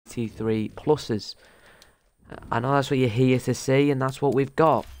83 pluses. I know that's what you're here to see, and that's what we've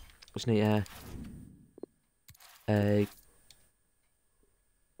got. Just need to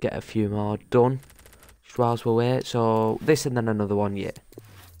get a few more done just whilst we wait. So this and then another one, yeah.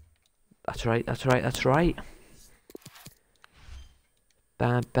 That's right, that's right, that's right.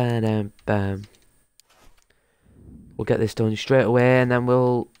 Bam, bam, bam. We'll get this done straight away, and then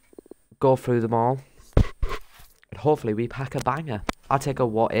we'll go through them all. And hopefully we pack a banger. I'll take a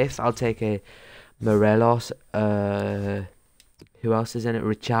what if. I'll take a Morelos. Who else is in it?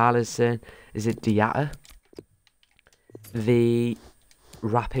 Richarlison. Is it Diatta? The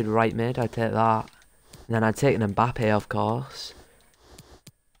rapid right mid. I'd take that. And then I'd take an Mbappe, of course.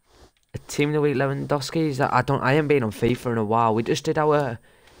 A team of the week Lewandowski's. I haven't been on FIFA in a while. We just did our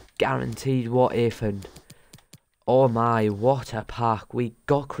guaranteed what if, and oh my, what a pack. We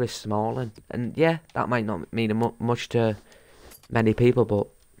got Chris Smalling. And yeah, that might not mean much to many people, but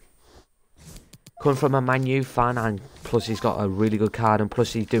coming from a Man U fan, and plus he's got a really good card, and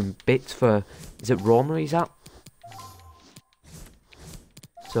plus he's doing bits for, is it Roma he's at?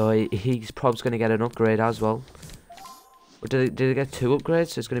 So he's probably going to get an upgrade as well. Or did he get 2 upgrades?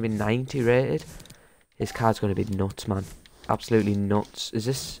 So it's going to be 90 rated. His card's going to be nuts, man. Absolutely nuts. Is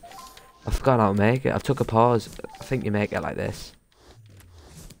this... I forgot how to make it. I took a pause. I think you make it like this.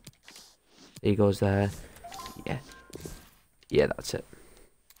 He goes there. Yeah. Yeah, that's it.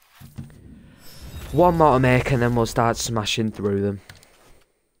 One more to make, and then we'll start smashing through them.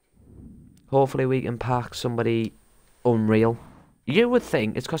 Hopefully we can pack somebody unreal. You would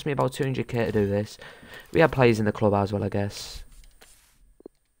think it's cost me about 200k to do this. We have players in the club as well, I guess.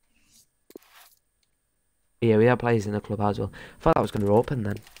 Yeah, we have players in the club as well. I thought that was going to open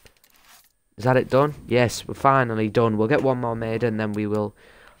then. Is that it done? Yes, we're finally done. We'll get one more made, and then we will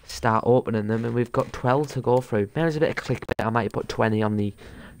start opening them. And we've got 12 to go through. Maybe there's a bit of clickbait. I might put 20 on the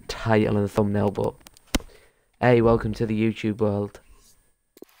title and the thumbnail, but hey, welcome to the YouTube world.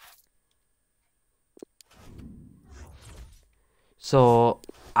 So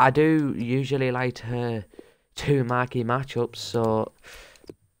I do usually like to do marquee matchups, so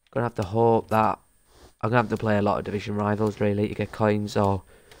gonna have to hope that I'm gonna have to play a lot of division rivals really to get coins, or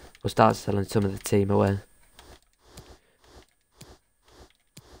we'll start selling some of the team away.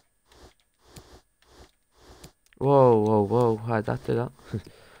 Whoa, whoa, whoa, how'd that do that?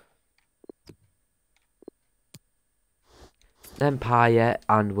 Then Payet,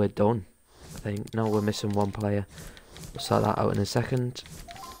 and we're done, I think. No, we're missing one player. We'll sort that out in a second.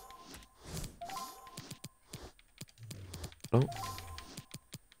 Oh.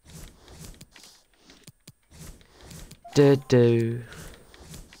 Do.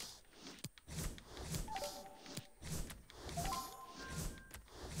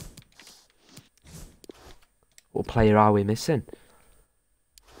 What player are we missing?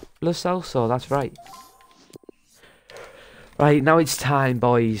 Lo Celso, that's right. Right, now it's time,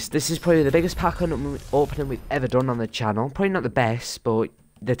 boys. This is probably the biggest pack opening we've ever done on the channel. Probably not the best, but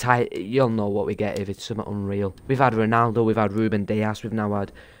you'll know what we get if it's something unreal. We've had Ronaldo, we've had Ruben Dias, we've now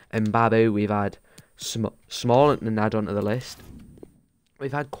had Mbappe, we've had Smalling and add onto the list.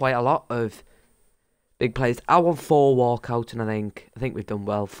 We've had quite a lot of big players. I want 4 walkouts, and I think we've done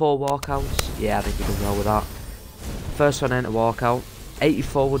well. 4 walkouts, yeah, I think we've done well with that. First one in a walkout.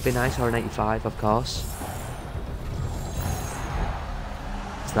 84 would be nice, or an 85, of course.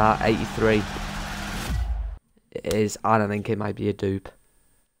 That 83 it is, and I think it might be a dupe.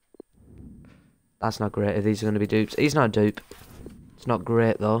 That's not great if these are going to be dupes. He's not a dupe. It's not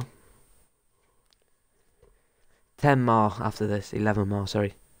great though. 10 more after this. 11 more,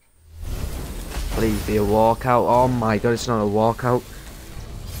 sorry. Please be a walkout. Oh my god, it's not a walkout.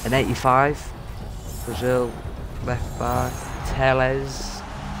 An 85. Brazil. Left back. Teles.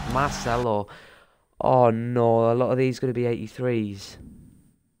 Marcelo. Oh no, a lot of these are going to be 83s.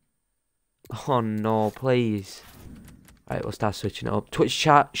 Oh no, please. Right, we'll start switching it up. Twitch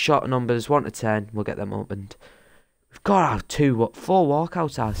chat, shot numbers 1 to 10. We'll get them opened. We've got to have 4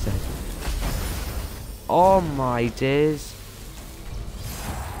 walkouts, I said. Oh my days.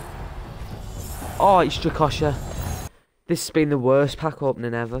 Oh, it's Strakosha. This has been the worst pack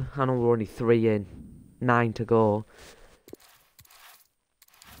opening ever. I know we're only 3 in. 9 to go.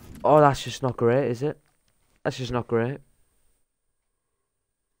 Oh, that's just not great, is it? That's just not great.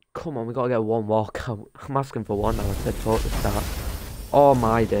 Come on, we got to get 1 walkout. I'm asking for 1 now. I said 4 to start. Oh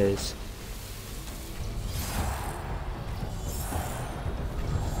my days.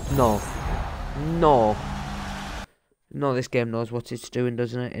 No. No. No, this game knows what it's doing,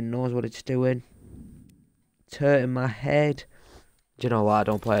 doesn't it? It knows what it's doing. It's hurting my head. Do you know what? I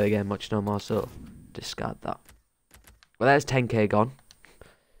don't play the game much no more, so discard that. Well, there's 10k gone.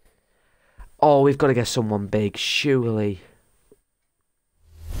 Oh, we've got to get someone big, surely.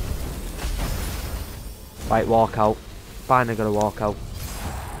 Right, walk out. Finally got to walk out.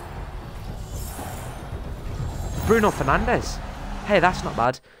 Bruno Fernandes. Hey, that's not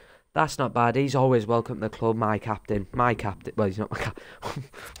bad. That's not bad. He's always welcome to the club. My captain. My captain. Well, he's not my captain.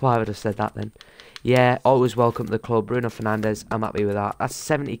 Why would I have said that then? Yeah, always welcome to the club. Bruno Fernandes. I'm happy with that. That's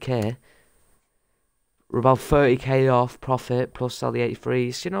 70k. We're about 30k off profit plus sell the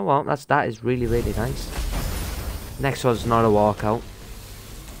 83s. You know what? That is really, really nice. Next one's not a walkout.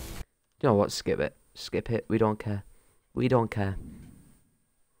 You know what? Skip it. Skip it. We don't care. We don't care.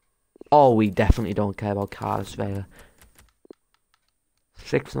 Oh, we definitely don't care about Carlos Vela.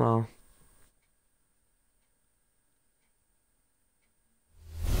 6 more.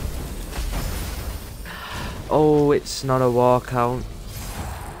 Oh, it's not a walkout.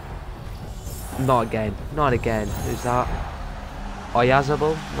 Not again. Not again. Who's that?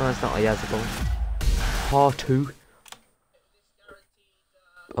 Oyazabal? No, it's not Oyazabal. Par 2.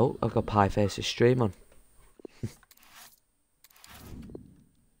 Oh, I've got Pie Face's stream on.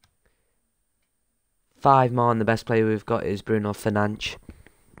 Five more, and the best player we've got is Bruno Fernandes.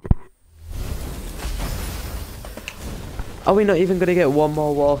 Are we not even going to get one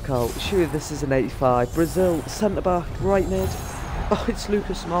more walkout? Surely this is an 85. Brazil, centre back, right mid. Oh, it's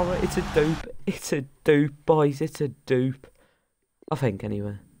Lucas Moura. It's a dupe. It's a dupe, boys. It's a dupe. I think,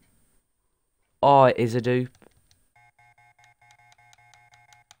 anyway. Oh, it is a dupe.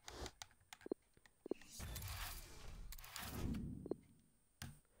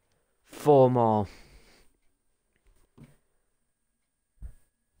 Four more.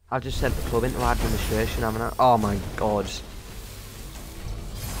 I've just sent the club into administration, haven't I? Oh my god.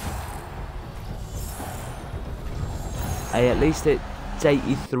 Hey, at least it's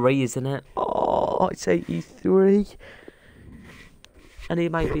 83, isn't it? Oh, it's 83. And he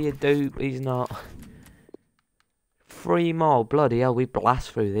might be a dupe, he's not. 3 more, bloody hell, we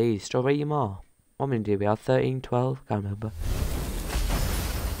blast through these. 3 more. What many do we have? 13, 12? Can't remember.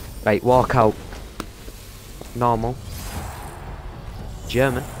 Right, walk out. Normal.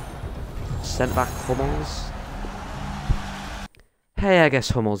 German. Sent back Hummels. Hey, I guess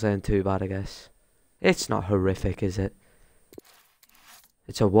Hummels ain't too bad, I guess. It's not horrific, is it?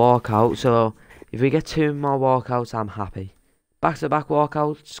 It's a walkout, so if we get 2 more walkouts, I'm happy. Back-to-back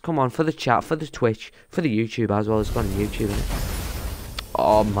walkouts. Come on, for the chat, for the Twitch, for the YouTube as well. It's gone on YouTube, innit?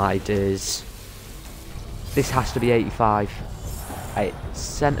 Oh, my days. This has to be 85. Right,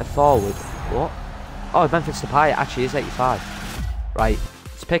 centre forward. What? Oh, Memphis Depay actually is 85. Right.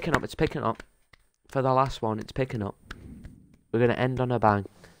 It's picking up, it's picking up. For the last one, it's picking up. We're going to end on a bang.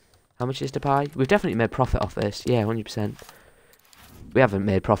 How much is Depay? We've definitely made profit off this. Yeah, 100%. We haven't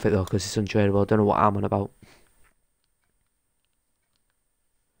made profit though, because it's untradeable. Don't know what I'm on about.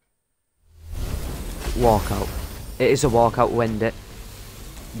 Walkout. It is a walkout, we'll end it.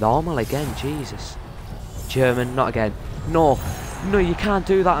 Normal again, Jesus. German, not again. No. No, you can't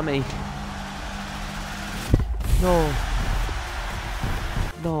do that to me. No.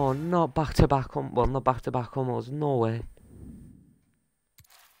 No, not back-to-back. Well, not back-to-back almost. No way.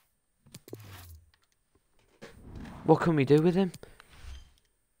 What can we do with him?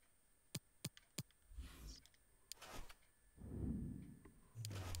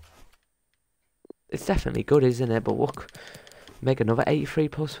 It's definitely good, isn't it? But look, make another 83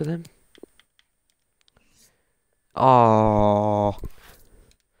 plus with him. Oh,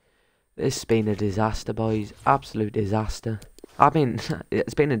 this has been a disaster, boys. Absolute disaster. I mean,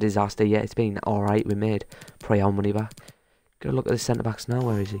 it's been a disaster, yeah. It's been alright. We made probably our money back. Go look at the centre backs now.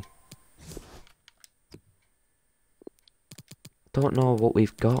 Where is he? Don't know what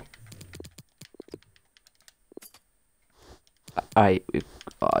we've got. Alright,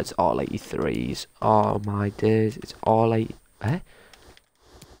 oh, it's all 83s. Oh my days, it's all 8. Eh?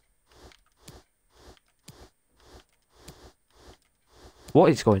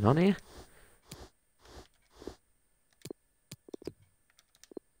 What is going on here?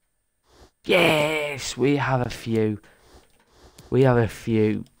 Yes, we have a few. We have a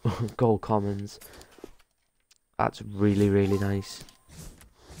few gold commons. That's really, really nice.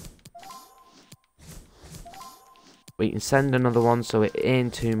 We can send another one, so it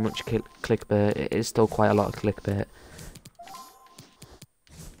ain't too much clickbait. It is still quite a lot of clickbait.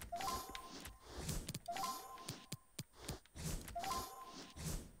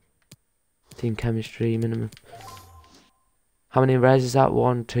 Team chemistry minimum. How many rares is that?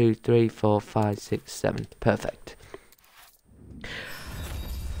 1, 2, 3, 4, 5, 6, 7. Perfect.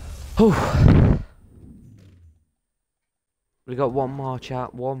 Oh. We got one more,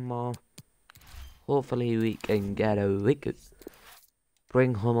 chat. One more. Hopefully we can get a wicket.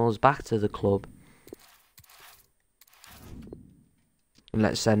 bring Hummels back to the club. And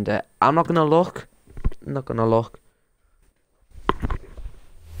let's send it. I'm not gonna look. I'm not gonna look.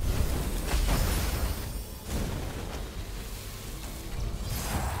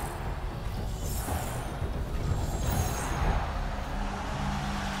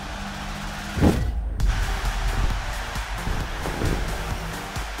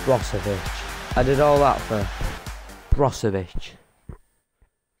 Brozovic. I did all that for Brozovic.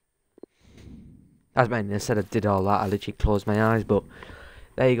 I mean, I said I did all that, I literally closed my eyes, but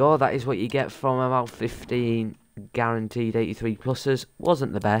there you go, that is what you get from about 15 guaranteed 83 pluses.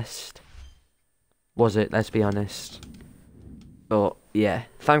 Wasn't the best, was it? Let's be honest. But yeah,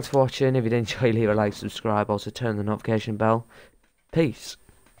 thanks for watching. If you did enjoy, leave a like, subscribe, also turn the notification bell. Peace.